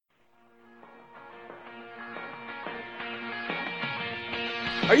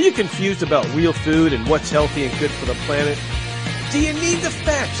Are you confused about real food and what's healthy and good for the planet? Do you need the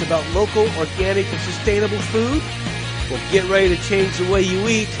facts about local, organic, and sustainable food? Well, get ready to change the way you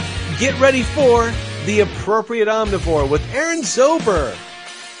eat. Get ready for The Appropriate Omnivore with Aaron Zober.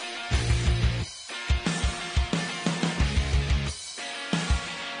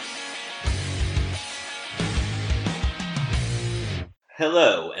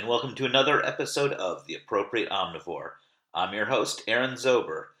 Hello, and welcome to another episode of The Appropriate Omnivore. I'm your host, Aaron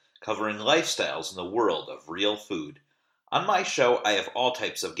Zober, covering lifestyles in the world of real food. On my show, I have all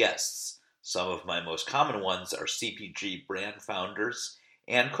types of guests. Some of my most common ones are CPG brand founders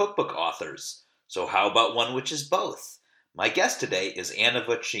and cookbook authors. So how about one which is both? My guest today is Anna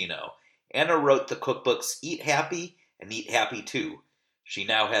Vocino. Anna wrote the cookbooks Eat Happy and Eat Happy Too. She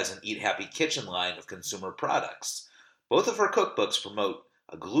now has an Eat Happy kitchen line of consumer products. Both of her cookbooks promote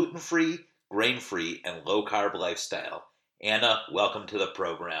a gluten-free, grain-free, and low-carb lifestyle. Anna, welcome to the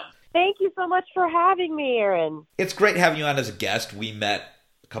program. Thank you so much for having me, Aaron. It's great having you on as a guest. We met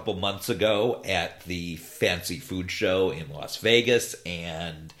a couple months ago at the Fancy Food Show in Las Vegas,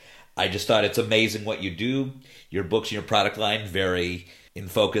 and I just thought it's amazing what you do. Your books and your product line very in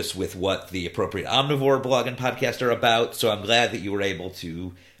focus with what the Appropriate Omnivore blog and podcast are about, so I'm glad that you were able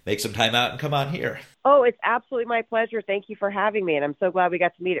to make some time out and come on here. Oh, it's absolutely my pleasure. Thank you for having me. And I'm so glad we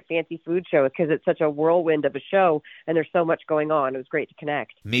got to meet at Fancy Food Show because it's such a whirlwind of a show and there's so much going on. It was great to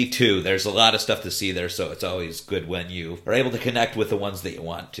connect. Me too. There's a lot of stuff to see there, so it's always good when you are able to connect with the ones that you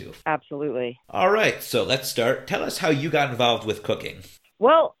want to. Absolutely. All right, so let's start. Tell us how you got involved with cooking.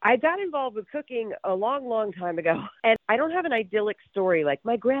 Well, I got involved with cooking a long, long time ago, and I don't have an idyllic story like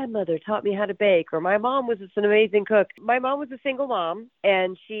my grandmother taught me how to bake or my mom was just an amazing cook. My mom was a single mom,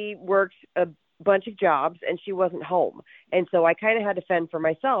 and she worked a bunch of jobs, and she wasn't home. And so I kind of had to fend for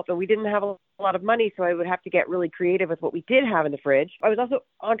myself, and we didn't have a lot of money, so I would have to get really creative with what we did have in the fridge. I was also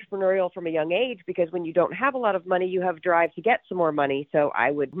entrepreneurial from a young age because when you don't have a lot of money, you have drive to get some more money. So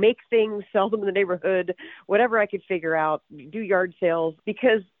I would make things, sell them in the neighborhood, whatever I could figure out, do yard sales,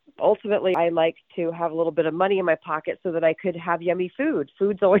 because ultimately I like to have a little bit of money in my pocket so that I could have yummy food.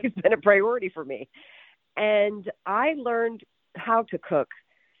 Food's always been a priority for me. And I learned how to cook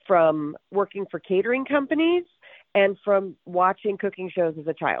from working for catering companies and from watching cooking shows as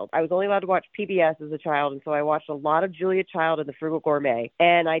a child. I was only allowed to watch PBS as a child, and so I watched a lot of Julia Child and the Frugal Gourmet.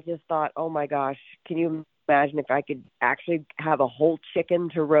 And I just thought, oh my gosh, can you imagine if I could actually have a whole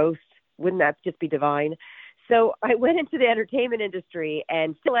chicken to roast? Wouldn't that just be divine? So I went into the entertainment industry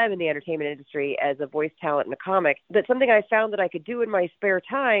and still am in the entertainment industry as a voice talent and a comic. That's something I found that I could do in my spare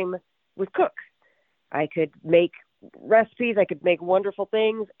time was cook. I could make recipes, I could make wonderful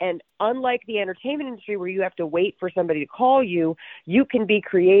things. And unlike the entertainment industry where you have to wait for somebody to call you, you can be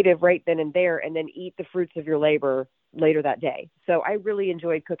creative right then and there and then eat the fruits of your labor later that day. So I really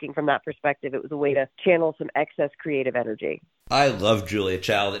enjoyed cooking from that perspective. It was a way to channel some excess creative energy. I love Julia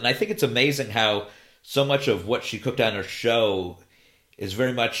Child, and I think it's amazing how so much of what she cooked on her show is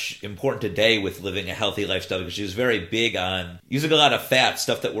very much important today with living a healthy lifestyle because she was very big on using a lot of fat,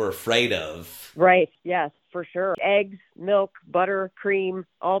 stuff that we're afraid of. Right. Yes, for sure. Eggs, milk, butter, cream,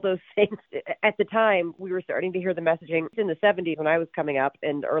 all those things. At the time, we were starting to hear the messaging. In the 70s, when I was coming up,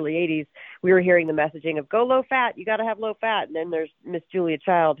 in the early 80s, we were hearing the messaging of go low fat. You got to have low fat. And then there's Miss Julia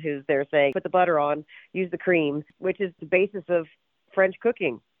Child who's there saying, put the butter on, use the cream, which is the basis of French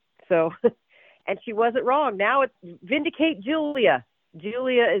cooking. So, and she wasn't wrong. Now it's vindicate Julia.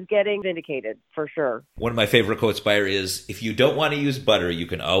 Julia is getting vindicated, for sure. One of my favorite quotes by her is, if you don't want to use butter, you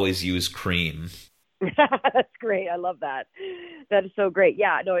can always use cream. That's great. I love that. That is so great.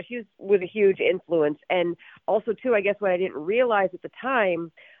 Yeah, no, she was a huge influence. And also, too, I guess what I didn't realize at the time,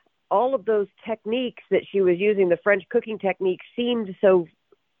 all of those techniques that she was using, the French cooking techniques, seemed so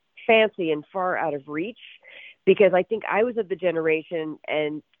fancy and far out of reach because I think I was of the generation,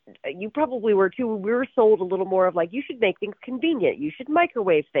 and you probably were too, we were sold a little more of like, you should make things convenient. You should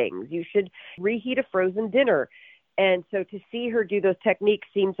microwave things. You should reheat a frozen dinner. And so to see her do those techniques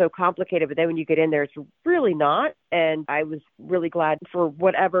seemed so complicated, but then when you get in there, it's really not. And I was really glad for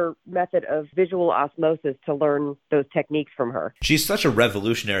whatever method of visual osmosis to learn those techniques from her. She's such a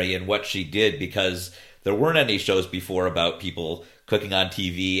revolutionary in what she did because there weren't any shows before about people cooking on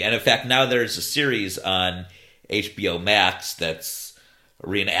TV. And in fact, now there's a series on HBO Max that's a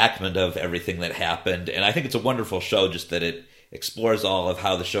reenactment of everything that happened. And I think it's a wonderful show, just that it explores all of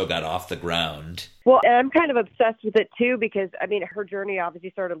how the show got off the ground. Well, and I'm kind of obsessed with it too because, I mean, her journey obviously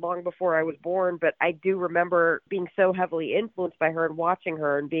started long before I was born, but I do remember being so heavily influenced by her and watching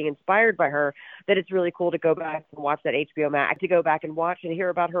her and being inspired by her that it's really cool to go back and watch that HBO Max, to go back and watch and hear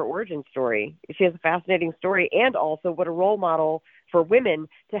about her origin story. She has a fascinating story, and also what a role model for women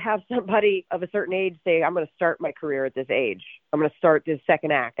to have somebody of a certain age say, I'm going to start my career at this age. I'm going to start this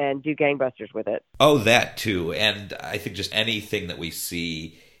second act and do gangbusters with it. Oh, that too. And I think just anything that we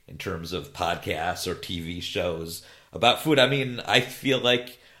see in terms of podcasts or TV shows about food. I mean, I feel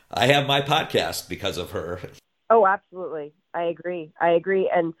like I have my podcast because of her. Oh, absolutely. I agree.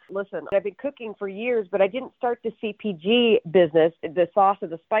 And listen, I've been cooking for years, but I didn't start the CPG business, the sauce or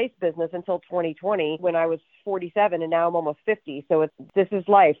the spice business, until 2020 when I was 47, and now I'm almost 50. So this is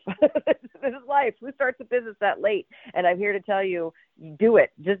life. This is life. Who starts a business that late? And I'm here to tell you, do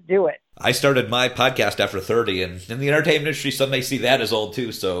it. Just do it. I started my podcast after 30, and in the entertainment industry, some may see that as old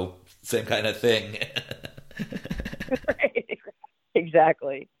too. So same kind of thing. Right.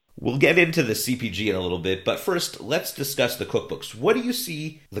 Exactly. We'll get into the CPG in a little bit, but first, let's discuss the cookbooks. What do you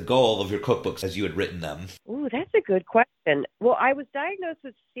see the goal of your cookbooks as you had written them? Ooh, that's a good question. Well, I was diagnosed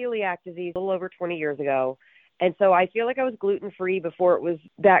with celiac disease a little over 20 years ago, and so I feel like I was gluten-free before it was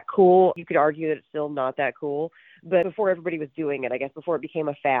that cool. You could argue that it's still not that cool, but before everybody was doing it, I guess, before it became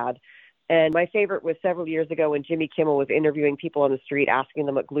a fad. And my favorite was several years ago when Jimmy Kimmel was interviewing people on the street, asking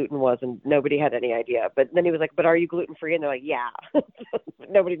them what gluten was, and nobody had any idea. But then he was like, but are you gluten-free? And they're like, yeah.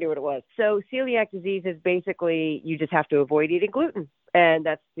 Nobody knew what it was. So celiac disease is basically you just have to avoid eating gluten, and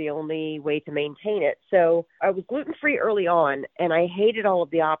that's the only way to maintain it. So I was gluten-free early on, and I hated all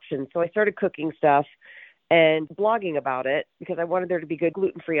of the options. So I started cooking stuff and blogging about it because I wanted there to be good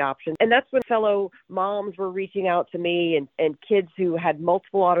gluten-free options. And that's when fellow moms were reaching out to me and kids who had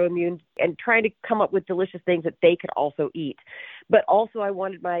multiple autoimmune and trying to come up with delicious things that they could also eat. But also I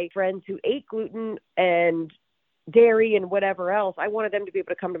wanted my friends who ate gluten and dairy and whatever else, I wanted them to be able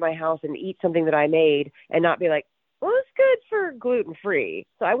to come to my house and eat something that I made and not be like, well, it's good for gluten-free.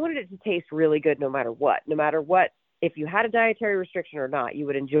 So I wanted it to taste really good no matter what. No matter what, if you had a dietary restriction or not, you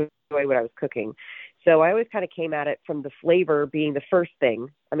would enjoy what I was cooking. So I always kind of came at it from the flavor being the first thing.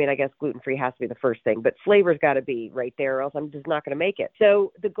 I mean, I guess gluten-free has to be the first thing, but flavor's got to be right there or else I'm just not going to make it.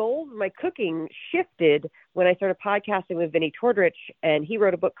 So the goal of my cooking shifted when I started podcasting with Vinny Tordrich, and he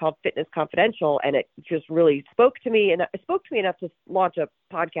wrote a book called Fitness Confidential, and it just really spoke to me, and it spoke to me enough to launch a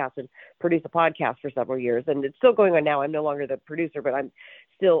podcast and produce a podcast for several years. And it's still going on now. I'm no longer the producer, but I'm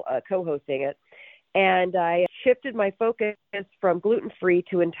still co-hosting it. And I shifted my focus from gluten-free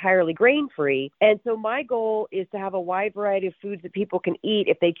to entirely grain-free. And so my goal is to have a wide variety of foods that people can eat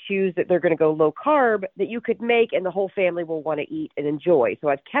if they choose that they're going to go low-carb, that you could make and the whole family will want to eat and enjoy. So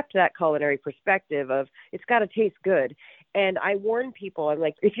I've kept that culinary perspective of it's got to taste good. And I warn people, I'm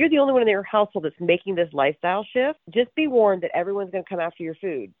like, if you're the only one in your household that's making this lifestyle shift, just be warned that everyone's going to come after your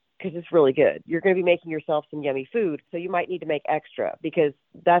food, because it's really good. You're going to be making yourself some yummy food, so you might need to make extra, because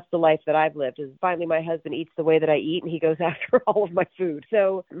that's the life that I've lived, is finally my husband eats the way that I eat, and he goes after all of my food.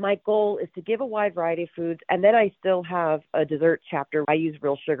 So my goal is to give a wide variety of foods, and then I still have a dessert chapter. I use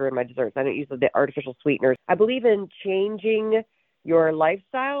real sugar in my desserts. I don't use the artificial sweeteners. I believe in changing your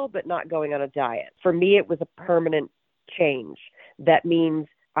lifestyle, but not going on a diet. For me, it was a permanent change. That means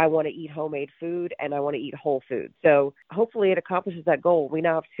I want to eat homemade food and I want to eat whole food. So hopefully it accomplishes that goal. We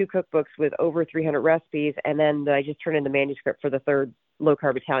now have 2 cookbooks with over 300 recipes, and then I just turned in the manuscript for the 3rd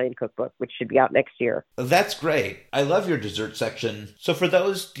low-carb Italian cookbook, which should be out next year. That's great. I love your dessert section. So for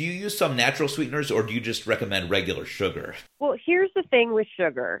those, do you use some natural sweeteners or do you just recommend regular sugar? Well, here's the thing with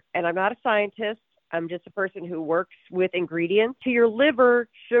sugar, and I'm not a scientist. I'm just a person who works with ingredients. To your liver,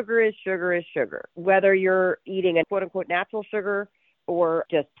 sugar is sugar is sugar. Whether you're eating a quote-unquote natural sugar or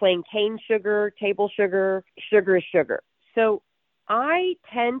just plain cane sugar, table sugar, sugar is sugar. So I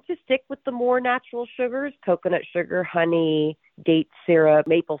tend to stick with the more natural sugars, coconut sugar, honey, date syrup,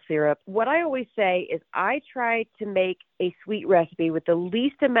 maple syrup. What I always say is I try to make a sweet recipe with the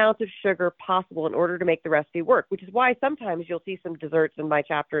least amount of sugar possible in order to make the recipe work, which is why sometimes you'll see some desserts in my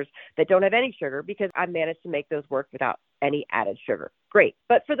chapters that don't have any sugar, because I managed to make those work without any added sugar. Great.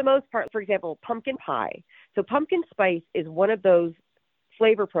 But for the most part, for example, pumpkin pie. So pumpkin spice is one of those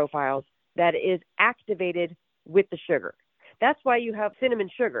flavor profiles that is activated with the sugar. That's why you have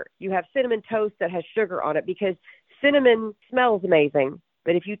cinnamon sugar. You have cinnamon toast that has sugar on it, because cinnamon smells amazing,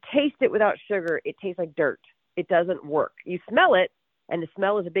 but if you taste it without sugar, it tastes like dirt. It doesn't work. You smell it, and the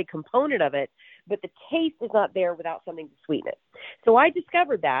smell is a big component of it, but the taste is not there without something to sweeten it. So I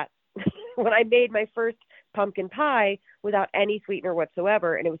discovered that when I made my first pumpkin pie without any sweetener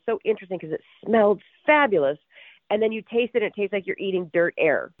whatsoever, and it was so interesting because it smelled fabulous. And then you taste it, and it tastes like you're eating dirt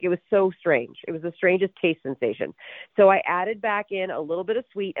air. It was so strange. It was the strangest taste sensation. So I added back in a little bit of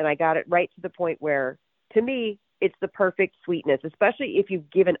sweet, and I got it right to the point where, to me, it's the perfect sweetness, especially if you've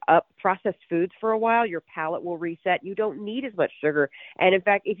given up processed foods for a while. Your palate will reset. You don't need as much sugar. And in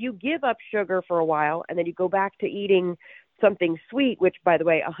fact, if you give up sugar for a while and then you go back to eating something sweet, which, by the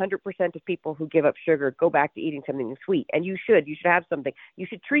way, 100% of people who give up sugar go back to eating something sweet. And you should have something. You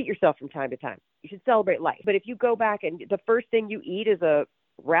should treat yourself from time to time. You should celebrate life. But if you go back and the first thing you eat is a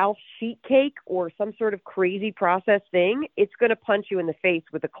Ralph's sheet cake or some sort of crazy processed thing, it's going to punch you in the face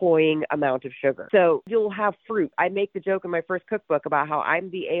with a cloying amount of sugar. So you'll have fruit. I make the joke in my first cookbook about how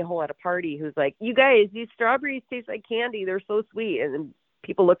I'm the a-hole at a party who's like, you guys, these strawberries taste like candy. They're so sweet. And then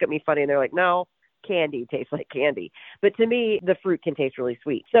people look at me funny and they're like, no, candy tastes like candy. But to me, the fruit can taste really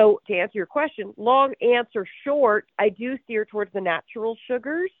sweet. So to answer your question, long answer short, I do steer towards the natural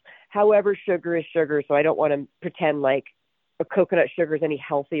sugars. However, sugar is sugar. So I don't want to pretend like a coconut sugar is any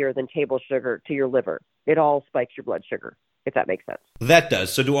healthier than table sugar to your liver. It all spikes your blood sugar, if that makes sense. That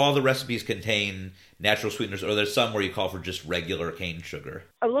does. So do all the recipes contain natural sweeteners, or there's some where you call for just regular cane sugar?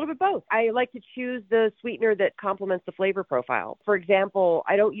 A little bit both. I like to choose the sweetener that complements the flavor profile. For example,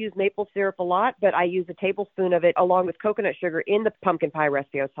 I don't use maple syrup a lot, but I use a tablespoon of it along with coconut sugar in the pumpkin pie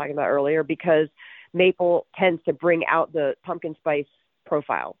recipe I was talking about earlier, because maple tends to bring out the pumpkin spice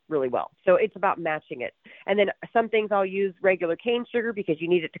profile really well. So it's about matching it. And then some things I'll use regular cane sugar because you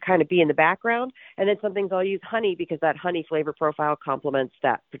need it to kind of be in the background. And then some things I'll use honey because that honey flavor profile complements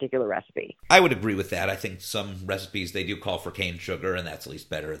that particular recipe. I would agree with that. I think some recipes, they do call for cane sugar, and that's at least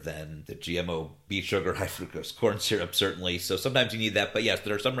better than the GMO beet sugar, high fructose corn syrup, certainly. So sometimes you need that. But yes,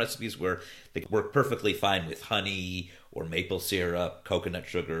 there are some recipes where they work perfectly fine with honey or maple syrup, coconut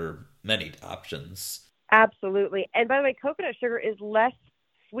sugar, many options. Absolutely. And by the way, coconut sugar is less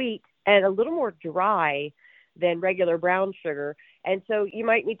sweet and a little more dry than regular brown sugar. And so you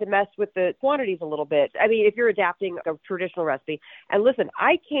might need to mess with the quantities a little bit. I mean, if you're adapting a traditional recipe. And listen,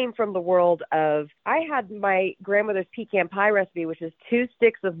 I came from the world of, I had my grandmother's pecan pie recipe, which is 2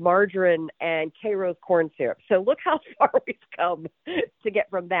 sticks of margarine and K-Rose corn syrup. So look how far we've come to get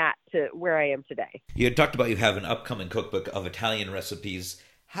from that to where I am today. You had talked about you have an upcoming cookbook of Italian recipes.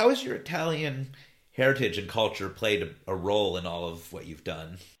 How has your Italian heritage and culture played a role in all of what you've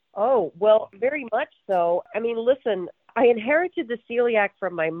done? Oh, well, very much so. I mean, listen, I inherited the celiac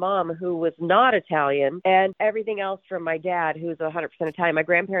from my mom, who was not Italian, and everything else from my dad, who's 100% Italian. My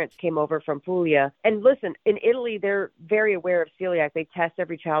grandparents came over from Puglia. And listen, in Italy, they're very aware of celiac. They test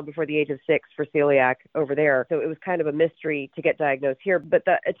every child before the age of 6 for celiac over there. So it was kind of a mystery to get diagnosed here. But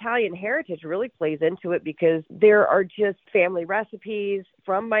the Italian heritage really plays into it because there are just family recipes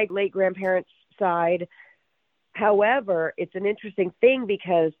from my late grandparents' side. However, it's an interesting thing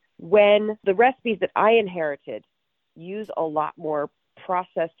because when the recipes that I inherited use a lot more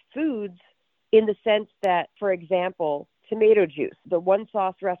processed foods, in the sense that, for example, tomato juice, the one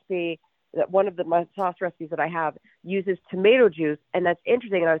sauce recipe, that one of my sauce recipes that I have uses tomato juice. And that's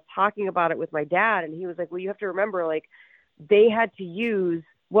interesting. And I was talking about it with my dad, and he was like, well, you have to remember, like, they had to use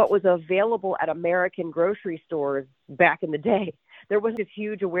what was available at American grocery stores back in the day. There was this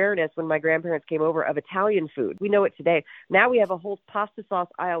huge awareness when my grandparents came over of Italian food. We know it today. Now we have a whole pasta sauce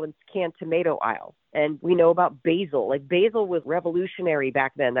aisle and canned tomato aisle. And we know about basil. Like, basil was revolutionary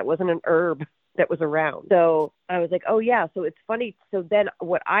back then. That wasn't an herb that was around. So I was like, oh yeah. So it's funny. So then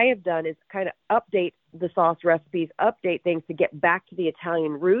what I have done is kind of update the sauce recipes, update things to get back to the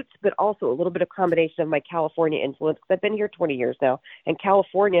Italian roots, but also a little bit of combination of my California influence. I've been here 20 years now. And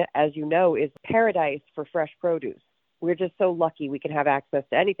California, as you know, is paradise for fresh produce. We're just so lucky we can have access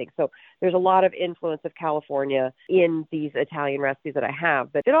to anything. So there's a lot of influence of California in these Italian recipes that I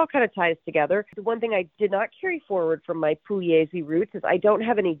have, but it all kind of ties together. The one thing I did not carry forward from my Pugliese roots is I don't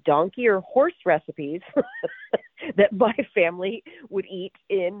have any donkey or horse recipes that my family would eat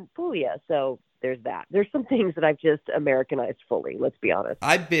in Puglia. So there's that. There's some things that I've just Americanized fully, let's be honest.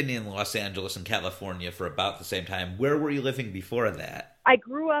 I've been in Los Angeles and California for about the same time. Where were you living before that? I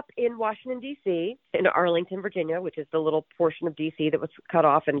grew up in Washington, D.C., in Arlington, Virginia, which is the little portion of D.C. that was cut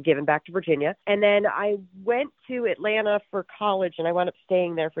off and given back to Virginia. And then I went to Atlanta for college, and I wound up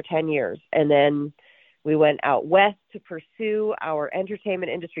staying there for 10 years. And then we went out west to pursue our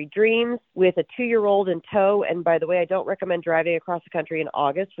entertainment industry dreams with a 2-year-old in tow. And by the way, I don't recommend driving across the country in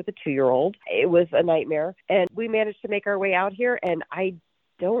August with a 2-year-old. It was a nightmare. And we managed to make our way out here, and I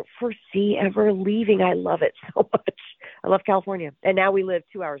don't foresee ever leaving. I love it so much. I love California. And now we live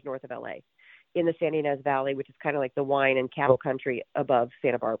 2 hours north of LA in the San Ynez Valley, which is kind of like the wine and cattle country above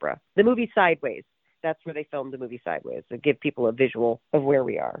Santa Barbara. The movie Sideways. That's where they filmed the movie Sideways, to give people a visual of where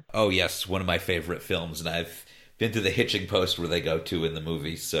we are. Oh, yes. One of my favorite films. And I've been to the hitching post where they go to in the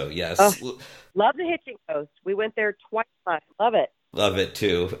movie. So yes. Oh, love the hitching post. We went there twice. Love it. Love it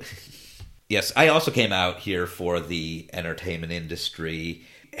too. Yes, I also came out here for the entertainment industry.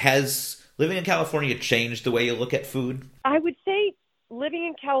 Has living in California changed the way you look at food? I would say living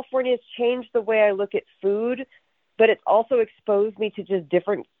in California has changed the way I look at food, but it's also exposed me to just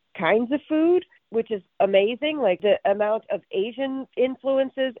different kinds of food, which is amazing. Like the amount of Asian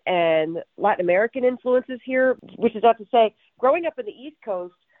influences and Latin American influences here, which is not to say, growing up in the East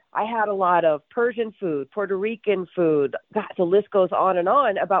Coast, I had a lot of Persian food, Puerto Rican food. God, the list goes on and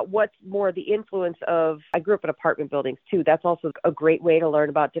on about what's more the influence of, I grew up in apartment buildings too. That's also a great way to learn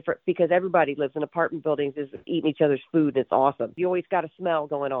about different, because everybody lives in apartment buildings, is eating each other's food. It's awesome. You always got a smell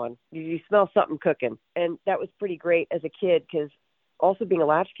going on. You smell something cooking. And that was pretty great as a kid, because also being a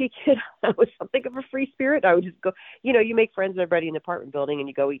latchkey kid, I was something of a free spirit. I would just go, you make friends with everybody in the apartment building and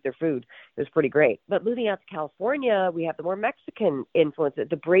you go eat their food. It was pretty great. But moving out to California, we have the more Mexican influence.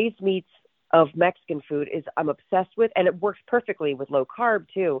 The braised meats of Mexican food I'm obsessed with, and it works perfectly with low carb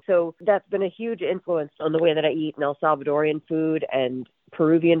too. So that's been a huge influence on the way that I eat, and El Salvadorian food and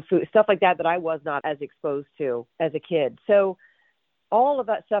Peruvian food, stuff like that I was not as exposed to as a kid. So all of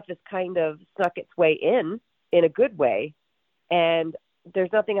that stuff has kind of snuck its way in a good way. And there's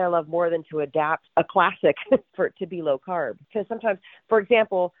nothing I love more than to adapt a classic for it to be low carb. Because sometimes, for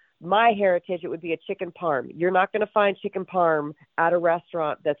example, my heritage, it would be a chicken parm. You're not going to find chicken parm at a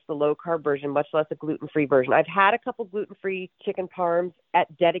restaurant that's the low carb version, much less a gluten-free version. I've had a couple gluten-free chicken parms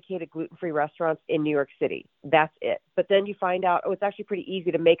at dedicated gluten-free restaurants in New York City. That's it. But then you find out, it's actually pretty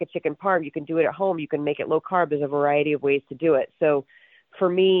easy to make a chicken parm. You can do it at home. You can make it low carb. There's a variety of ways to do it. So for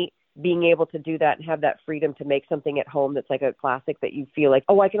me, being able to do that and have that freedom to make something at home that's like a classic that you feel like,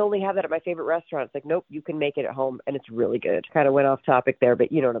 I can only have that at my favorite restaurant. It's like, nope, you can make it at home and it's really good. Kind of went off topic there,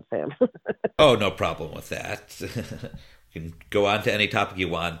 but you know what I'm saying. Oh, no problem with that. You can go on to any topic you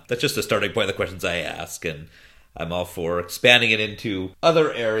want. That's just the starting point of the questions I ask, and I'm all for expanding it into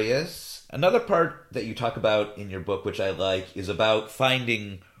other areas. Another part that you talk about in your book, which I like, is about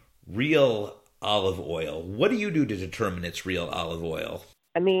finding real olive oil. What do you do to determine it's real olive oil?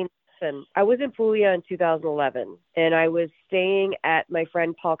 I was in Puglia in 2011, and I was staying at my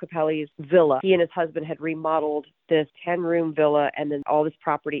friend Paul Capelli's villa. He and his husband had remodeled this 10-room villa and then all this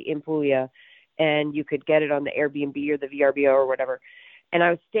property in Puglia, and you could get it on the Airbnb or the VRBO or whatever. And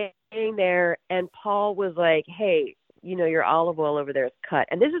I was staying there, and Paul was like, hey, your olive oil over there is cut.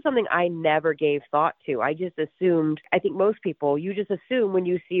 And this is something I never gave thought to. I just assumed, I think most people, you just assume when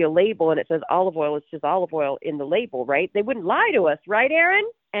you see a label and it says olive oil, it's just olive oil in the label, right? They wouldn't lie to us, right, Aaron?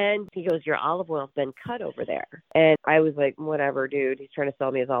 And he goes, your olive oil's been cut over there. And I was like, whatever, dude. He's trying to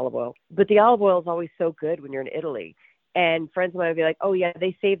sell me his olive oil. But the olive oil is always so good when you're in Italy. And friends of mine would be like, oh, yeah,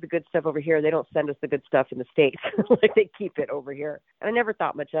 they save the good stuff over here. They don't send us the good stuff in the States. Like, they keep it over here. And I never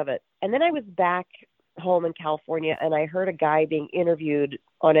thought much of it. And then I was back home in California, and I heard a guy being interviewed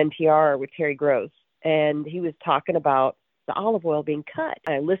on NPR with Terry Gross, and he was talking about the olive oil being cut.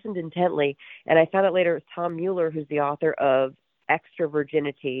 I listened intently, and I found out later it was Tom Mueller, who's the author of Extra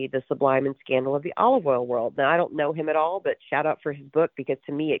Virginity, The Sublime and Scandal of the Olive Oil World. Now, I don't know him at all, but shout out for his book, because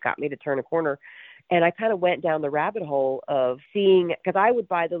to me, it got me to turn a corner. And I kind of went down the rabbit hole of seeing, because I would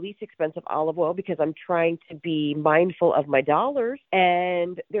buy the least expensive olive oil because I'm trying to be mindful of my dollars.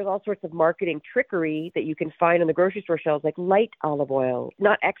 And there's all sorts of marketing trickery that you can find on the grocery store shelves, like light olive oil,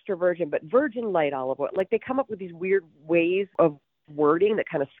 not extra virgin, but virgin light olive oil. Like, they come up with these weird ways of wording that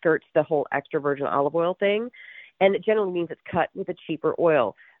kind of skirts the whole extra virgin olive oil thing. And it generally means it's cut with a cheaper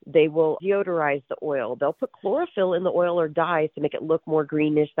oil. They will deodorize the oil. They'll put chlorophyll in the oil or dyes to make it look more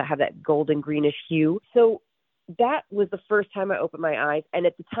greenish, to have that golden greenish hue. So that was the first time I opened my eyes. And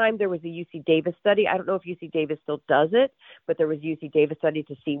at the time, there was a UC Davis study. I don't know if UC Davis still does it, but there was a UC Davis study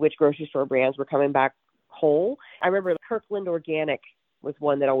to see which grocery store brands were coming back whole. I remember Kirkland Organic was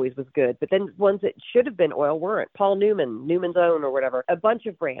one that always was good. But then ones that should have been oil weren't. Paul Newman, Newman's Own or whatever. A bunch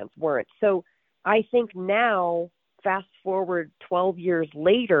of brands weren't. So I think now, fast forward 12 years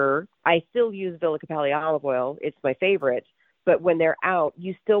later, I still use Villa Capelli olive oil. It's my favorite. But when they're out,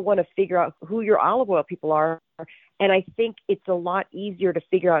 you still want to figure out who your olive oil people are. And I think it's a lot easier to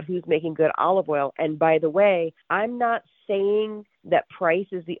figure out who's making good olive oil. And by the way, I'm not saying that price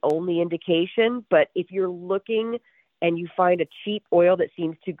is the only indication, but if you're looking and you find a cheap oil that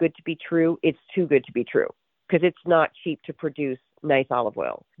seems too good to be true, it's too good to be true, because it's not cheap to produce nice olive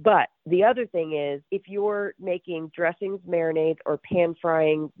oil. But the other thing is, if you're making dressings, marinades, or pan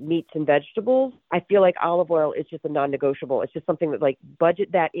frying meats and vegetables, I feel like olive oil is just a non-negotiable. It's just something that, like,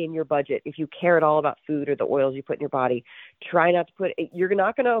 budget that in your budget. If you care at all about food or the oils you put in your body, try not to put it. You're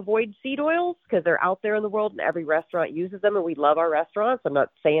not going to avoid seed oils because they're out there in the world and every restaurant uses them, and we love our restaurants. I'm not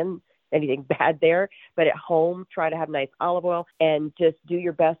saying anything bad there, but at home, try to have nice olive oil and just do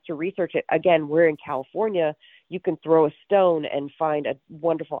your best to research it. Again, we're in California. You can throw a stone and find a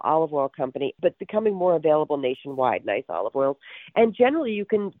wonderful olive oil company, but becoming more available nationwide, nice olive oils. And generally, you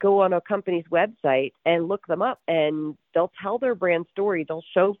can go on a company's website and look them up, and they'll tell their brand story. They'll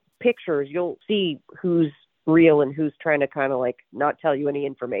show pictures. You'll see who's real and who's trying to kind of like not tell you any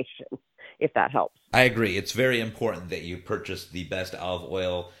information, if that helps. I agree. It's very important that you purchase the best olive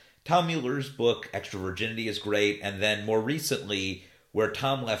oil. Tom Mueller's book, Extra Virginity, is great. And then more recently, where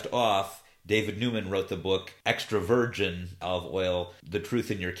Tom left off, David Newman wrote the book, Extra Virgin Olive Oil, The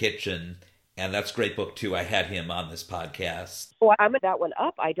Truth in Your Kitchen. And that's a great book, too. I had him on this podcast. Oh, I'm at that one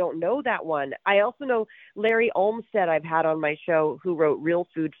up. I don't know that one. I also know Larry Olmsted I've had on my show, who wrote Real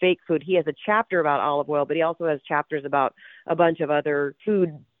Food, Fake Food. He has a chapter about olive oil, but he also has chapters about a bunch of other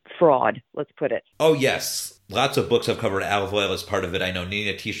food fraud, let's put it. Oh, yes. Lots of books have covered olive oil as part of it. I know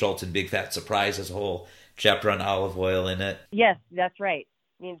Nina T. Schultz in Big Fat Surprise has a whole chapter on olive oil in it. Yes, that's right.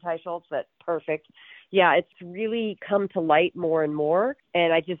 Nina T. Schultz, that's perfect. Yeah, it's really come to light more and more.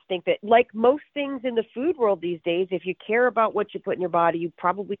 And I just think that, like most things in the food world these days, if you care about what you put in your body, you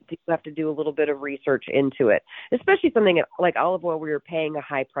probably do have to do a little bit of research into it, especially something like olive oil where you're paying a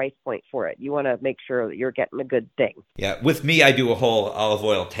high price point for it. You want to make sure that you're getting a good thing. Yeah, with me, I do a whole olive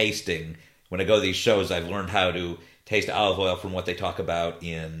oil tasting. When I go to these shows, I've learned how to taste olive oil from what they talk about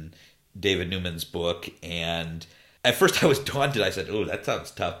in David Newman's book. And at first I was daunted. I said, oh, that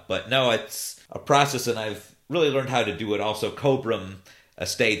sounds tough. But no, it's a process, and I've really learned how to do it. Also, Cobram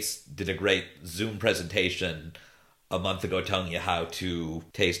Estates did a great Zoom presentation a month ago telling you how to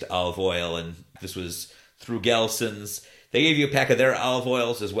taste olive oil, and this was through Gelson's. They gave you a pack of their olive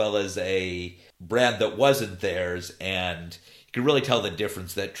oils as well as a brand that wasn't theirs, and you can really tell the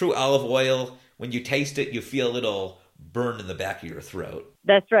difference. That true olive oil, when you taste it, you feel a little burn in the back of your throat.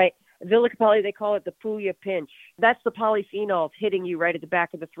 That's right. Villa Capelli, they call it the Puglia pinch. That's the polyphenols hitting you right at the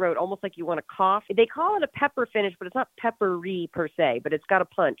back of the throat, almost like you want to cough. They call it a pepper finish, but it's not peppery per se, but it's got a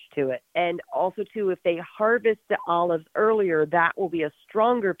punch to it. And also, too, if they harvest the olives earlier, that will be a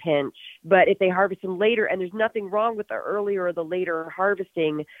stronger pinch. But if they harvest them later, and there's nothing wrong with the earlier or the later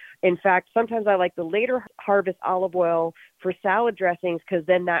harvesting. In fact, sometimes I like the later harvest olive oil for salad dressings, because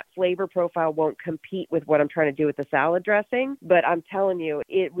then that flavor profile won't compete with what I'm trying to do with the salad dressing. But I'm telling you,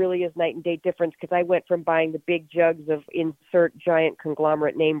 it really is night and day difference, because I went from buying the big jugs of insert giant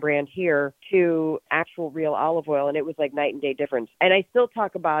conglomerate name brand here to actual real olive oil, and it was like night and day difference. And I still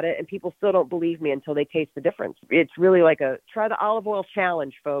talk about it, and people still don't believe me until they taste the difference. It's really like a try the olive oil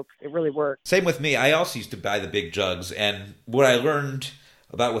challenge, folks. It really works. Same with me. I also used to buy the big jugs, and what I learned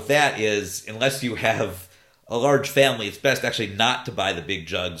about with that is, unless you have a large family, it's best actually not to buy the big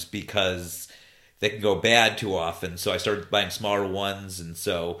jugs because they can go bad too often. So I started buying smaller ones. And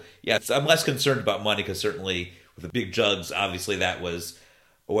so, yeah, I'm less concerned about money, because certainly with the big jugs, obviously that was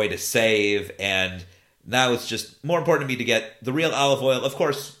a way to save. And now it's just more important to me to get the real olive oil. Of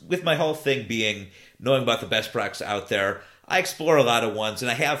course, with my whole thing being knowing about the best products out there, I explore a lot of ones,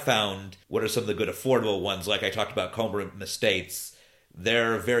 and I have found what are some of the good affordable ones. Like I talked about Cobram Estates.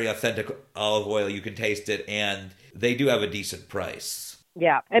 They're very authentic olive oil. You can taste it, and they do have a decent price.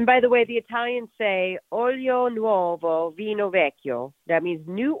 Yeah. And by the way, the Italians say olio nuovo, vino vecchio. That means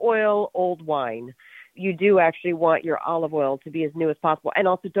new oil, old wine. You do actually want your olive oil to be as new as possible. And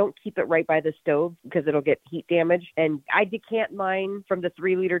also don't keep it right by the stove, because it'll get heat damage. And I decant mine from the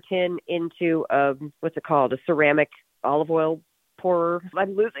 3-liter tin into what's it called? A ceramic olive oil pourer.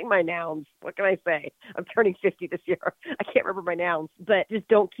 I'm losing my nouns. What can I say? I'm turning 50 this year. I can't remember my nouns. But just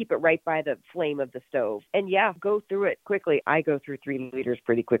don't keep it right by the flame of the stove. And yeah, go through it quickly. I go through 3 liters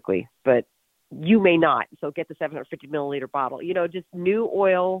pretty quickly, but you may not. So get the 750 milliliter bottle. Just new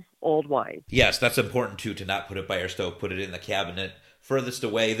oil, old wine. Yes, that's important too, to not put it by your stove. Put it in the cabinet furthest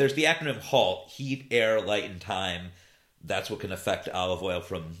away. There's the acronym HALT, heat, air, light, and time. That's what can affect olive oil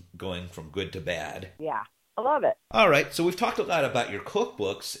from going from good to bad. Yeah. I love it. All right, so we've talked a lot about your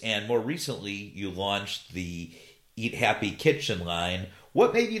cookbooks, and more recently you launched the Eat Happy Kitchen line.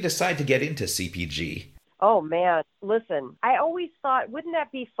 What made you decide to get into CPG? Oh, man. Listen, I always thought, wouldn't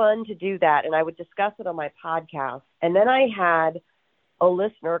that be fun to do that? And I would discuss it on my podcast. And then I had a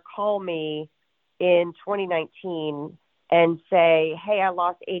listener call me in 2019 and say, hey, I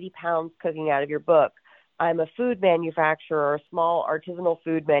lost 80 pounds cooking out of your book. I'm a food manufacturer, a small artisanal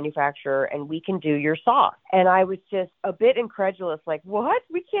food manufacturer, and we can do your sauce. And I was just a bit incredulous, like, what?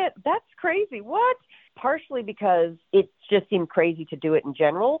 We can't, that's crazy. What? Partially because it just seemed crazy to do it in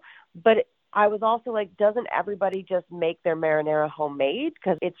general, but I was also like, doesn't everybody just make their marinara homemade?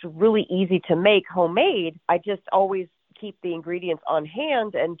 Because it's really easy to make homemade. I just always keep the ingredients on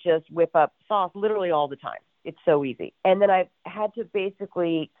hand and just whip up sauce literally all the time. It's so easy. And then I had to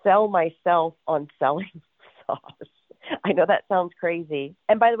basically sell myself on selling sauce. I know that sounds crazy.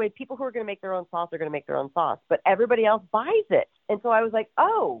 And by the way, people who are going to make their own sauce are going to make their own sauce, but everybody else buys it. And so I was like,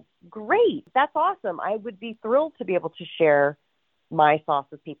 oh, great. That's awesome. I would be thrilled to be able to share my sauce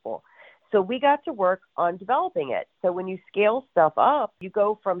with people. So we got to work on developing it. So when you scale stuff up, you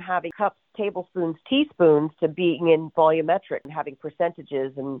go from having cups, tablespoons, teaspoons to being in volumetric and having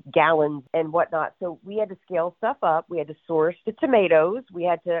percentages and gallons and whatnot. So we had to scale stuff up. We had to source the tomatoes. We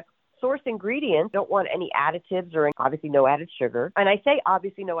had to source ingredients. Don't want any additives or obviously no added sugar. And I say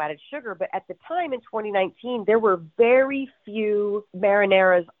obviously no added sugar, but at the time in 2019, there were very few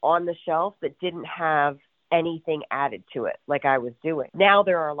marinaras on the shelf that didn't have anything added to it like I was doing. Now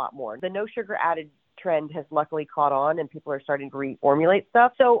there are a lot more. The no sugar added trend has luckily caught on and people are starting to reformulate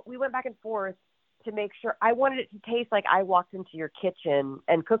stuff. So we went back and forth to make sure. I wanted it to taste like I walked into your kitchen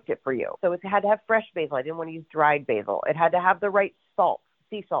and cooked it for you. So it had to have fresh basil. I didn't want to use dried basil. It had to have the right salt,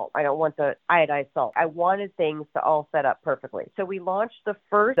 sea salt. I don't want the iodized salt. I wanted things to all set up perfectly. So we launched the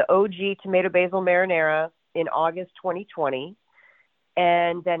OG tomato basil marinara in August 2020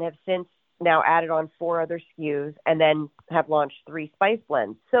 and then have since now added on 4 other SKUs and then have launched 3 spice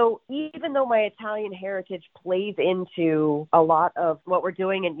blends. So even though my Italian heritage plays into a lot of what we're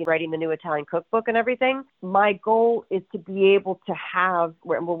doing and writing the new Italian cookbook and everything, my goal is to be able to have,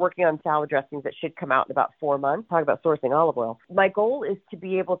 and we're working on salad dressings that should come out in about 4 months, talk about sourcing olive oil. My goal is to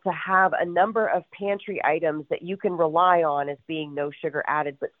be able to have a number of pantry items that you can rely on as being no sugar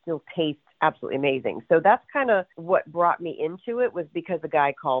added, but still taste absolutely amazing. So that's kind of what brought me into it, was because a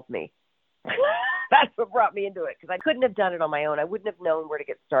guy called me. That's what brought me into it, because I couldn't have done it on my own. I wouldn't have known where to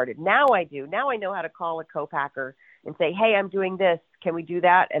get started. Now I do. Now I know how to call a co-packer and say, hey, I'm doing this. Can we do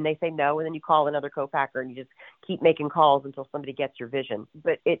that? And they say no. And then you call another co-packer and you just keep making calls until somebody gets your vision.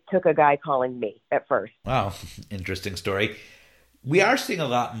 But it took a guy calling me at first. Wow. Interesting story. We are seeing a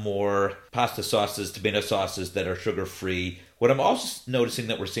lot more pasta sauces, tomato sauces that are sugar-free. What I'm also noticing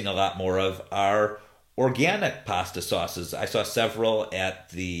that we're seeing a lot more of are organic pasta sauces. I saw several at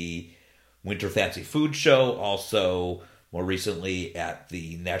the Winter Fancy Food Show, also more recently at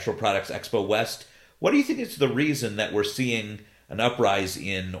the Natural Products Expo West. What do you think is the reason that we're seeing an uprise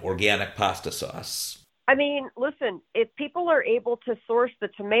in organic pasta sauce? I mean, listen, if people are able to source the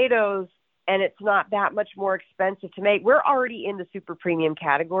tomatoes and it's not that much more expensive to make, we're already in the super premium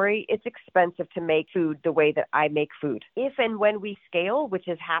category. It's expensive to make food the way that I make food. If and when we scale, which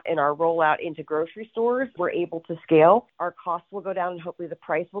is in our rollout into grocery stores, we're able to scale, our costs will go down and hopefully the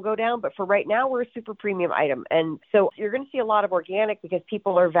price will go down. But for right now, we're a super premium item. And so you're going to see a lot of organic because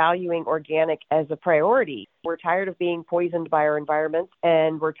people are valuing organic as a priority. We're tired of being poisoned by our environment,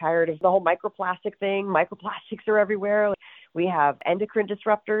 and we're tired of the whole microplastic thing. Microplastics are everywhere. We have endocrine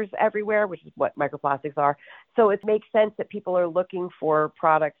disruptors everywhere, which is what microplastics are. So it makes sense that people are looking for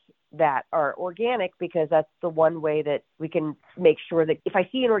products that are organic, because that's the one way that we can make sure that if I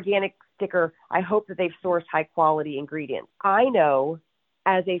see an organic sticker, I hope that they've sourced high quality ingredients. I know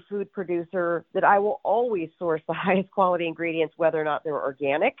as a food producer that I will always source the highest quality ingredients, whether or not they're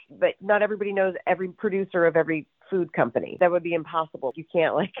organic, but not everybody knows every producer of every food company. That would be impossible. You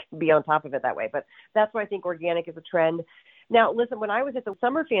can't be on top of it that way. But that's why I think organic is a trend. Now, listen, when I was at the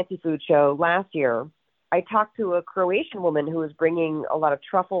Summer Fancy Food Show last year, I talked to a Croatian woman who was bringing a lot of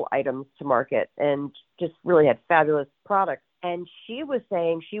truffle items to market and just really had fabulous products. And she was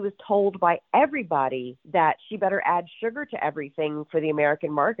saying she was told by everybody that she better add sugar to everything for the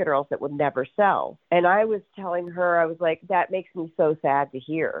American market or else it would never sell. And I was telling her, I was like, that makes me so sad to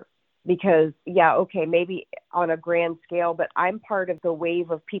hear. Because, yeah, okay, maybe on a grand scale, but I'm part of the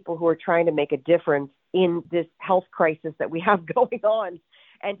wave of people who are trying to make a difference in this health crisis that we have going on.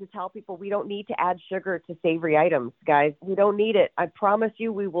 And to tell people we don't need to add sugar to savory items, guys. We don't need it. I promise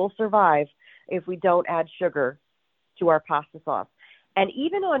you we will survive if we don't add sugar to our pasta sauce. And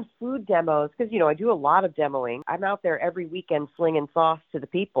even on food demos, because, I do a lot of demoing. I'm out there every weekend slinging sauce to the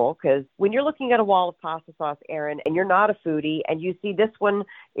people, because when you're looking at a wall of pasta sauce, Erin, and you're not a foodie, and you see this one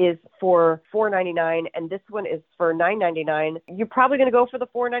is for $4.99 and this one is for $9.99, you're probably going to go for the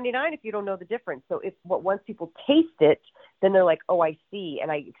 $4.99 if you don't know the difference. So once people taste it, then they're like, oh, I see,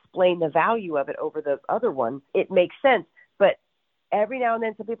 and I explain the value of it over the other one. It makes sense. But every now and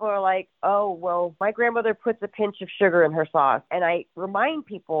then some people are like, oh, well, my grandmother puts a pinch of sugar in her sauce. And I remind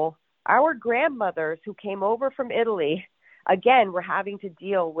people, our grandmothers who came over from Italy, again, were having to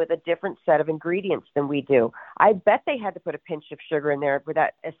deal with a different set of ingredients than we do. I bet they had to put a pinch of sugar in there for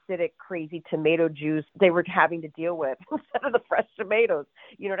that acidic, crazy tomato juice they were having to deal with instead of the fresh tomatoes.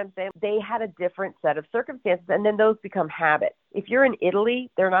 You know what I'm saying? They had a different set of circumstances, and then those become habits. If you're in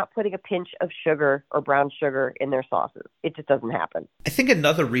Italy, they're not putting a pinch of sugar or brown sugar in their sauces. It just doesn't happen. I think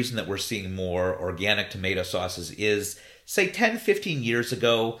another reason that we're seeing more organic tomato sauces is, say, 10, 15 years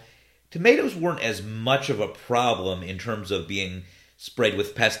ago, tomatoes weren't as much of a problem in terms of being sprayed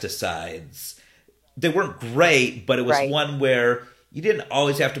with pesticides. They weren't great, but it was one where you didn't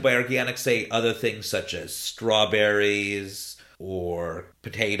always have to buy organic, say, other things such as strawberries or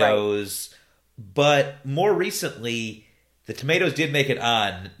potatoes. But more recently, the tomatoes did make it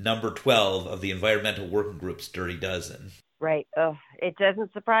on number 12 of the Environmental Working Group's Dirty Dozen. Right. Oh, it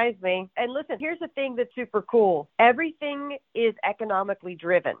doesn't surprise me. And listen, here's the thing that's super cool. Everything is economically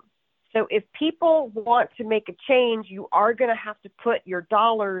driven. So if people want to make a change, you are going to have to put your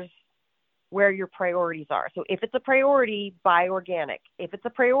dollars where your priorities are. So if it's a priority, buy organic. If it's a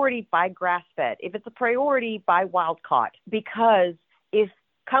priority, buy grass-fed. If it's a priority, buy wild-caught. Because if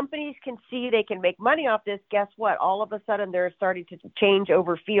companies can see they can make money off this, guess what? All of a sudden, they're starting to change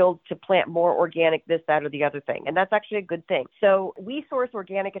over fields to plant more organic, this, that, or the other thing. And that's actually a good thing. So we source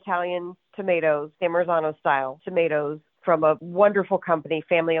organic Italian tomatoes, San Marzano-style tomatoes, from a wonderful company,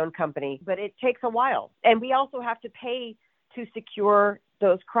 family-owned company, but it takes a while. And we also have to pay to secure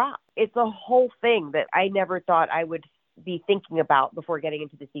those crops. It's a whole thing that I never thought I would be thinking about before getting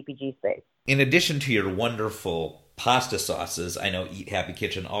into the CPG space. In addition to your wonderful pasta sauces, I know Eat Happy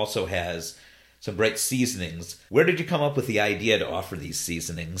Kitchen also has some great seasonings. Where did you come up with the idea to offer these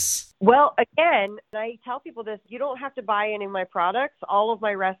seasonings? Well, again, I tell people this, you don't have to buy any of my products. All of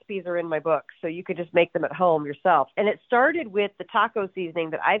my recipes are in my book, so you could just make them at home yourself. And it started with the taco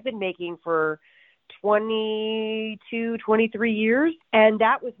seasoning that I've been making for 22, 23 years. And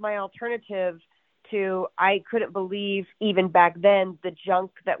that was my alternative to, I couldn't believe even back then, the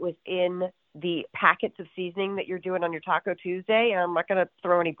junk that was in the packets of seasoning that you're doing on your Taco Tuesday. And I'm not going to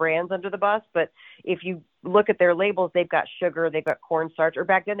throw any brands under the bus, but if you look at their labels, they've got sugar, they've got cornstarch, or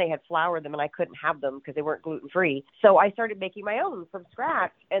back then they had flour in them and I couldn't have them because they weren't gluten-free. So I started making my own from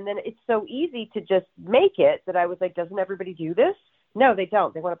scratch. And then it's so easy to just make it that I was like, doesn't everybody do this? No, they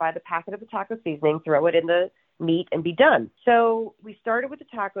don't. They want to buy the packet of the taco seasoning, throw it in the meat, and be done. So we started with the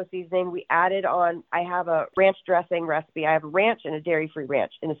taco seasoning. We added on, I have a ranch dressing recipe. I have a ranch and a dairy-free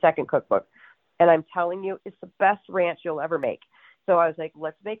ranch in the second cookbook. And I'm telling you, it's the best ranch you'll ever make. So I was like,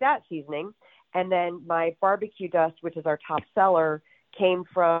 let's make that seasoning. And then my barbecue dust, which is our top seller, came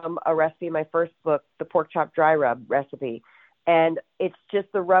from a recipe in my first book, the pork chop dry rub recipe. And it's just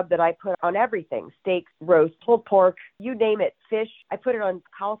the rub that I put on everything, steaks, roast, pulled pork, you name it, fish. I put it on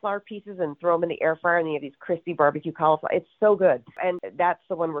cauliflower pieces and throw them in the air fryer, and you have these crispy barbecue cauliflower. It's so good. And that's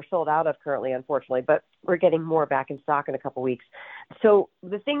the one we're sold out of currently, unfortunately, but we're getting more back in stock in a couple weeks. So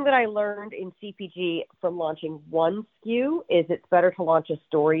the thing that I learned in CPG from launching one SKU is it's better to launch a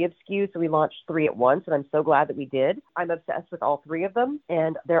story of SKUs. So we launched 3 at once, and I'm so glad that we did. I'm obsessed with all 3 of them,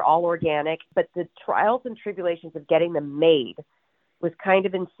 and they're all organic. But the trials and tribulations of getting them made was kind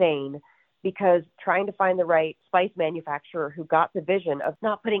of insane, because trying to find the right spice manufacturer who got the vision of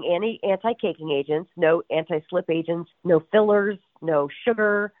not putting any anti-caking agents, no anti-slip agents, no fillers, no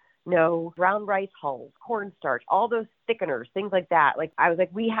sugar, no brown rice hulls, cornstarch, all those thickeners, things like that. Like, I was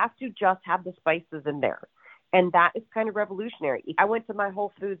like, we have to just have the spices in there. And that is kind of revolutionary. I went to my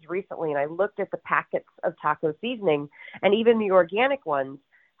Whole Foods recently and I looked at the packets of taco seasoning, and even the organic ones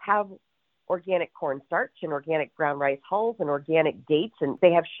have organic cornstarch and organic brown rice hulls and organic dates, and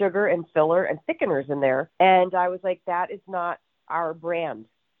they have sugar and filler and thickeners in there. And I was like, that is not our brand.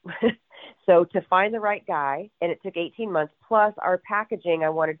 So to find the right guy, and it took 18 months, plus our packaging, I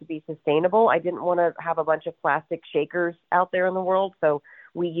wanted to be sustainable. I didn't want to have a bunch of plastic shakers out there in the world. So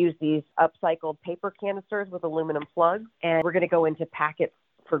we use these upcycled paper canisters with aluminum plugs, and we're going to go into packets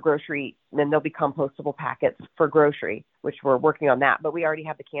for grocery, and then they'll be compostable packets for grocery, which we're working on that. But we already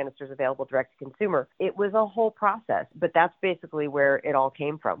have the canisters available direct to consumer. It was a whole process, but that's basically where it all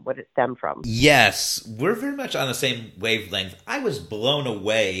came from, what it stemmed from. Yes, we're very much on the same wavelength. I was blown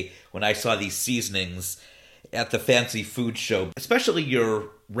away when I saw these seasonings at the fancy food show, especially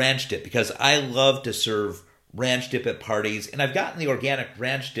your ranch dip, because I love to serve ranch dip at parties, and I've gotten the organic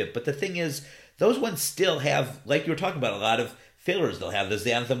ranch dip, but the thing is, those ones still have, like you were talking about, a lot of fillers. They'll have the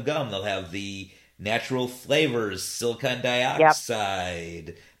xanthan gum, they'll have the natural flavors, silicon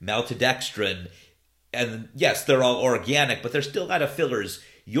dioxide, maltodextrin. And yes, they're all organic, but there's still a lot of fillers.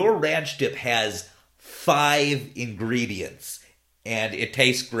 Your ranch dip has 5 ingredients, and it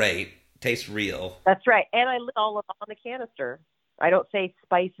tastes great. Tastes real. That's right. And I list all of them on the canister. I don't say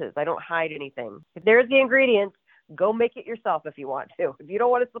spices. I don't hide anything. If there's the ingredients, go make it yourself if you want to. If you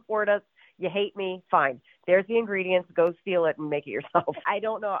don't want to support us, you hate me, fine. There's the ingredients. Go steal it and make it yourself. I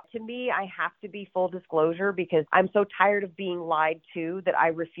don't know. To me, I have to be full disclosure because I'm so tired of being lied to that I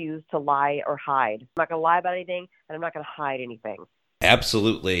refuse to lie or hide. I'm not going to lie about anything, and I'm not going to hide anything.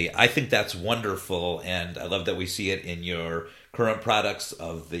 Absolutely. I think that's wonderful, and I love that we see it in your current products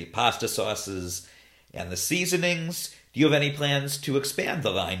of the pasta sauces and the seasonings. Do you have any plans to expand the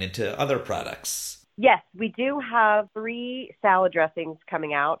line into other products? Yes, we do have 3 salad dressings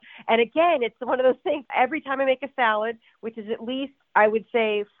coming out. And again, it's one of those things. Every time I make a salad, which is at least, I would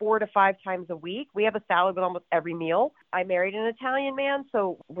say, 4 to 5 times a week, we have a salad with almost every meal. I married an Italian man,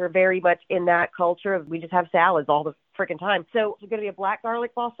 so we're very much in that culture of we just have salads all the freaking time. So it's going to be a black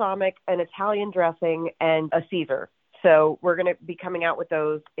garlic balsamic, an Italian dressing, and a Caesar. So we're going to be coming out with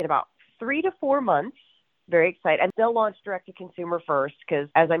those in about 3 to 4 months. Very excited. And they'll launch direct to consumer first because,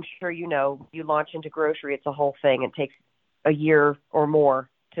 as I'm sure you know, you launch into grocery, it's a whole thing. It takes a year or more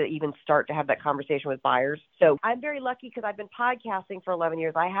to even start to have that conversation with buyers. So I'm very lucky because I've been podcasting for 11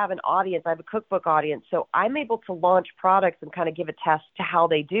 years. I have an audience. I have a cookbook audience. So I'm able to launch products and kind of give a test to how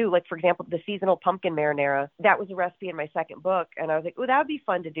they do. Like, for example, the seasonal pumpkin marinara, that was a recipe in my second book. And I was like, oh, that would be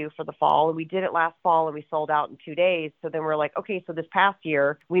fun to do for the fall. And we did it last fall and we sold out in 2 days. So then we're like, okay, so this past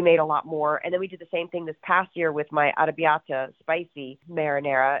year we made a lot more. And then we did the same thing this past year with my arrabbiata spicy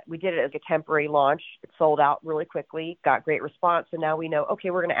marinara. We did it as a temporary launch. It sold out really quickly, got great response. So now we know, okay,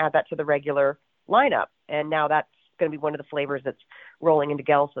 we're going to add that to the regular lineup. And now that's going to be one of the flavors that's rolling into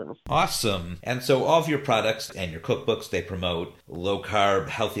Gelson's. Awesome. And so all of your products and your cookbooks, they promote low-carb,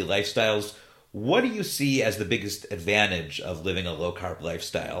 healthy lifestyles. What do you see as the biggest advantage of living a low-carb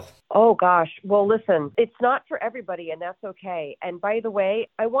lifestyle? Oh, gosh. Well, listen, it's not for everybody, and that's okay. And by the way,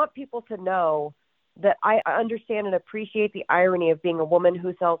 I want people to know that I understand and appreciate the irony of being a woman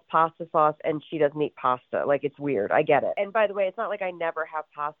who sells pasta sauce and she doesn't eat pasta. Like, it's weird. I get it. And by the way, it's not like I never have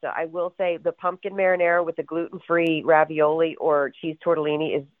pasta. I will say the pumpkin marinara with the gluten-free ravioli or cheese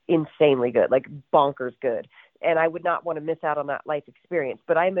tortellini is insanely good, like bonkers good. And I would not want to miss out on that life experience.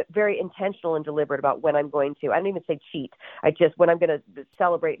 But I'm very intentional and deliberate about when I'm going to. I don't even say cheat. When I'm going to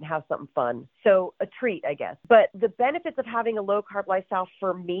celebrate and have something fun. So a treat, I guess. But the benefits of having a low-carb lifestyle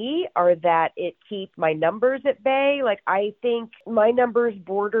for me are that it keeps my numbers at bay. Like, I think my numbers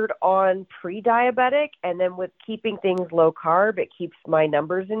bordered on pre-diabetic. And then with keeping things low-carb, it keeps my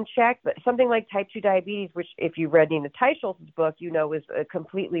numbers in check. But something like type 2 diabetes, which if you read Nina Teicholz's book, you know is a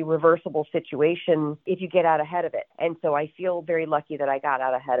completely reversible situation if you get out of of it. And so I feel very lucky that I got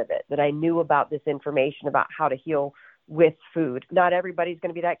out ahead of it, that I knew about this information about how to heal with food. Not everybody's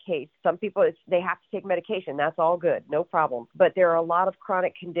going to be that case. Some people, they have to take medication. That's all good. No problem. But there are a lot of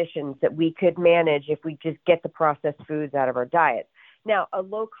chronic conditions that we could manage if we just get the processed foods out of our diet. Now, a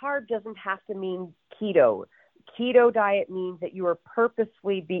low carb doesn't have to mean keto. Keto diet means that you are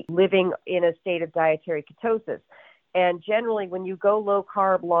purposely living in a state of dietary ketosis. And generally, when you go low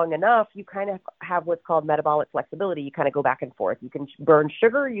carb long enough, you kind of have what's called metabolic flexibility. You kind of go back and forth. You can burn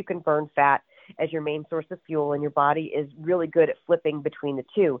sugar, you can burn fat as your main source of fuel, and your body is really good at flipping between the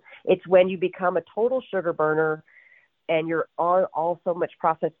two. It's when you become a total sugar burner and you're on all so much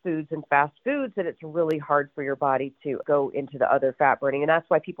processed foods and fast foods that it's really hard for your body to go into the other fat burning. And that's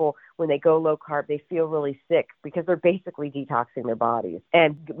why people, when they go low carb, they feel really sick because they're basically detoxing their bodies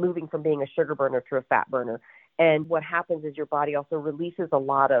and moving from being a sugar burner to a fat burner. And what happens is your body also releases a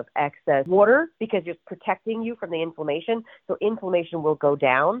lot of excess water because it's protecting you from the inflammation. So inflammation will go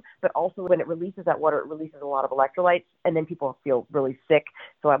down, but also when it releases that water, it releases a lot of electrolytes, and then people feel really sick.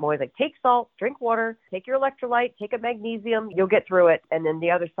 So I'm always like, take salt, drink water, take your electrolyte, take a magnesium, you'll get through it. And then the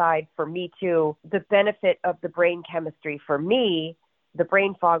other side for me too, the benefit of the brain chemistry for me, the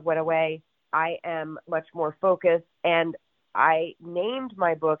brain fog went away. I am much more focused, and I named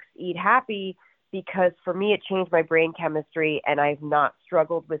my books Eat Happy because for me, it changed my brain chemistry, and I've not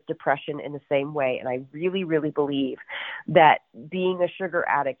struggled with depression in the same way. And I really, really believe that being a sugar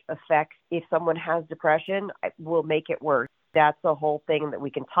addict affects, if someone has depression, it will make it worse. That's a whole thing that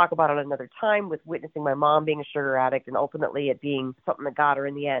we can talk about at another time, with witnessing my mom being a sugar addict and ultimately it being something that got her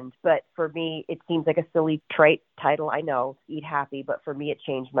in the end. But for me, it seems like a silly, trite title, I know, Eat Happy, but for me, it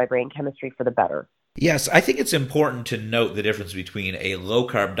changed my brain chemistry for the better. Yes, I think it's important to note the difference between a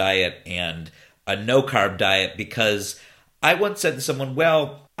low-carb diet and a no-carb diet, because I once said to someone,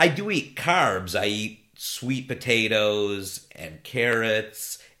 well, I do eat carbs. I eat sweet potatoes and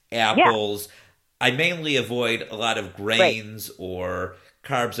carrots, apples, I mainly avoid a lot of grains or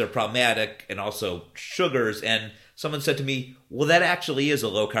carbs that are problematic, and also sugars. And someone said to me, well, that actually is a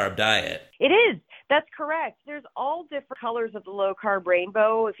low-carb diet. It is. That's correct. There's all different colors of the low-carb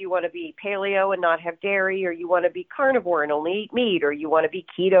rainbow. If you want to be paleo and not have dairy, or you want to be carnivore and only eat meat, or you want to be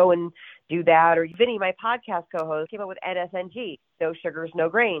keto and do that, or Vinny, my podcast co-host, came up with NSNG, no sugars, no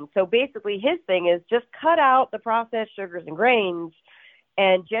grains. So basically his thing is just cut out the processed sugars and grains,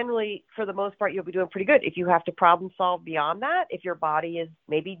 and generally, for the most part, you'll be doing pretty good. If you have to problem solve beyond that, if your body is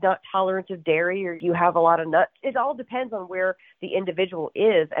maybe not tolerant of dairy or you have a lot of nuts, it all depends on where the individual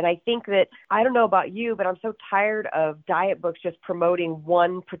is. And I think that, I don't know about you, but I'm so tired of diet books just promoting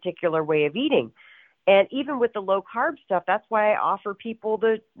one particular way of eating. And even with the low carb stuff, that's why I offer people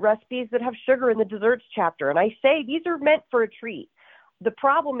the recipes that have sugar in the desserts chapter. And I say these are meant for a treat. The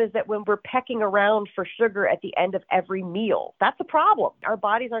problem is that when we're pecking around for sugar at the end of every meal, that's a problem. Our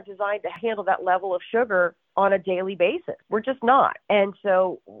bodies aren't designed to handle that level of sugar on a daily basis. We're just not. And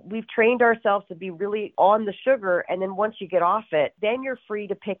so we've trained ourselves to be really on the sugar. And then once you get off it, then you're free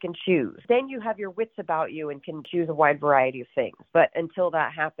to pick and choose. Then you have your wits about you and can choose a wide variety of things. But until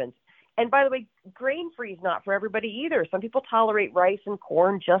that happens. And by the way, grain-free is not for everybody either. Some people tolerate rice and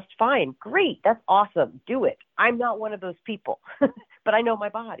corn just fine. Great. That's awesome. Do it. I'm not one of those people. But I know my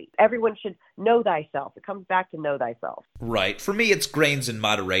body. Everyone should know thyself. It comes back to know thyself. Right. For me, it's grains in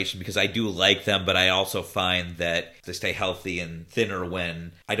moderation because I do like them, but I also find that they stay healthy and thinner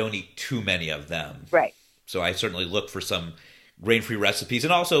when I don't eat too many of them. Right. So I certainly look for some grain-free recipes.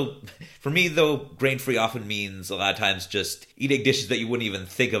 And also, for me, though, grain-free often means a lot of times just eating dishes that you wouldn't even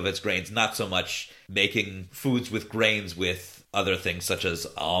think of as grains, not so much making foods with grains with other things such as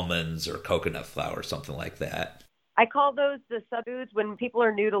almonds or coconut flour or something like that. I call those the subfoods. When people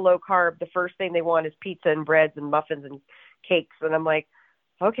are new to low carb, the first thing they want is pizza and breads and muffins and cakes. And I'm like,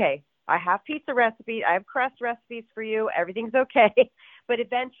 okay, I have pizza recipes. I have crust recipes for you. Everything's okay. But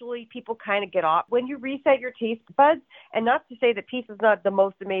eventually people kind of get off. When you reset your taste buds, and not to say that pizza is not the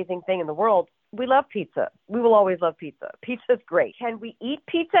most amazing thing in the world, we love pizza. We will always love pizza. Pizza's great. Can we eat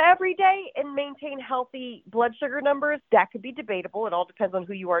pizza every day and maintain healthy blood sugar numbers? That could be debatable. It all depends on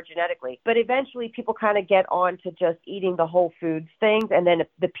who you are genetically. But eventually people kind of get on to just eating the whole foods things, and then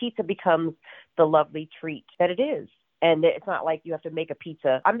the pizza becomes the lovely treat that it is. And it's not like you have to make a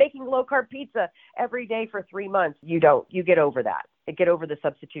pizza. I'm making low-carb pizza every day for 3 months. You don't. You get over that. Get over the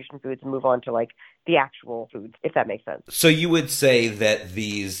substitution foods and move on to like the actual foods, if that makes sense. So you would say that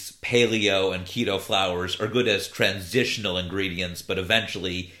these paleo and keto flours are good as transitional ingredients, but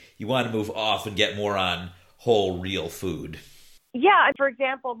eventually you want to move off and get more on whole, real food. Yeah. For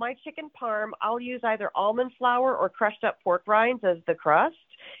example, my chicken parm, I'll use either almond flour or crushed up pork rinds as the crust.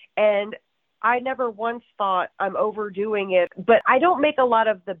 And I never once thought I'm overdoing it, but I don't make a lot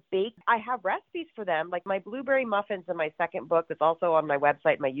of the baked. I have recipes for them, like my blueberry muffins in my second book that's also on my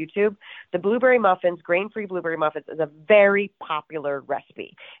website, my YouTube. The blueberry muffins, grain-free blueberry muffins, is a very popular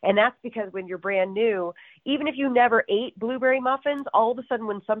recipe. And that's because when you're brand new, even if you never ate blueberry muffins, all of a sudden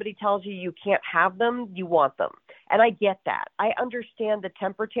when somebody tells you you can't have them, you want them. And I get that. I understand the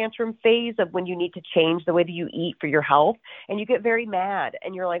temper tantrum phase of when you need to change the way that you eat for your health. And you get very mad.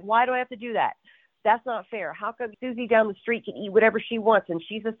 And you're like, why do I have to do that? That's not fair. How come Susie down the street can eat whatever she wants and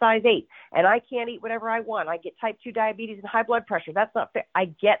she's a size 8 and I can't eat whatever I want? I get type 2 diabetes and high blood pressure. That's not fair. I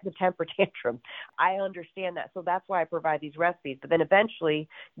get the temper tantrum. I understand that. So that's why I provide these recipes. But then eventually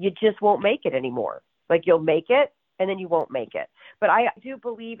you just won't make it anymore. Like you'll make it and then you won't make it. But I do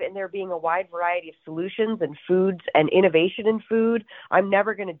believe in there being a wide variety of solutions and foods and innovation in food. I'm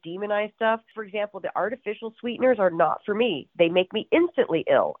never going to demonize stuff. For example, the artificial sweeteners are not for me. They make me instantly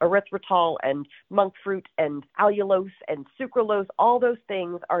ill. Erythritol and monk fruit and allulose and sucralose, all those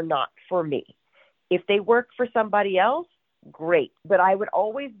things are not for me. If they work for somebody else, great. But I would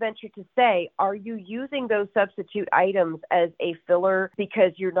always venture to say, are you using those substitute items as a filler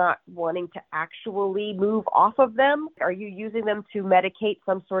because you're not wanting to actually move off of them? Are you using them to medicate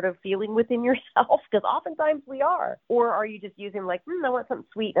some sort of feeling within yourself? Because oftentimes we are. Or are you just using like, I want something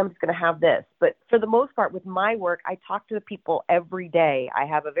sweet, I'm just going to have this. But for the most part, with my work, I talk to the people every day. I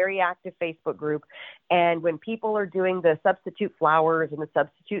have a very active Facebook group. And when people are doing the substitute flours and the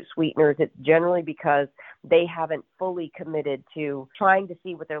substitute sweeteners, it's generally because they haven't fully committed to trying to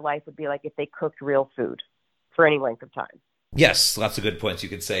see what their life would be like if they cooked real food for any length of time. Yes, lots of good points. You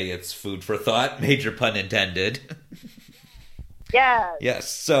could say it's food for thought, major pun intended. Yes. Yes,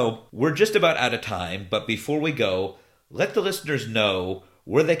 so we're just about out of time, but before we go, let the listeners know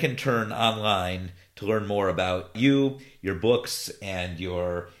where they can turn online to learn more about you, your books, and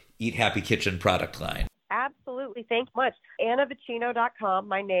your Eat Happy Kitchen product line. Absolutely. Thanks much. AnnaVocino.com,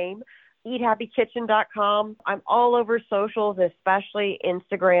 my name. eathappykitchen.com. I'm all over socials, especially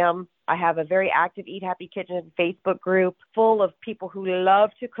Instagram. I have a very active Eat Happy Kitchen Facebook group full of people who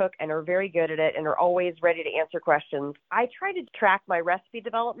love to cook and are very good at it and are always ready to answer questions. I try to track my recipe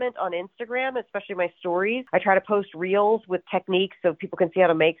development on Instagram, especially my stories. I try to post reels with techniques so people can see how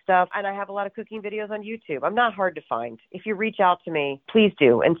to make stuff. And I have a lot of cooking videos on YouTube. I'm not hard to find. If you reach out to me, please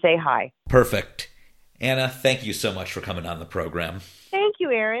do and say hi. Perfect. Anna, thank you so much for coming on the program. Thank you,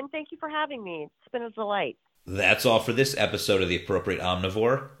 Aaron. Thank you for having me. It's been a delight. That's all for this episode of The Appropriate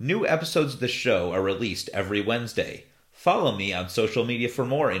Omnivore. New episodes of the show are released every Wednesday. Follow me on social media for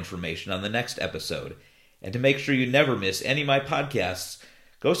more information on the next episode. And to make sure you never miss any of my podcasts,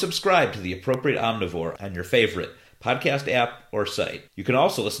 go subscribe to The Appropriate Omnivore on your favorite podcast app or site. You can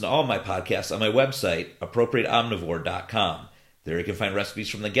also listen to all my podcasts on my website, appropriateomnivore.com. There you can find recipes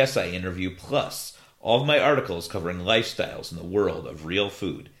from the guests I interview, plus all of my articles covering lifestyles in the world of real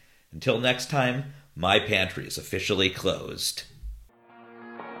food. Until next time, my pantry is officially closed.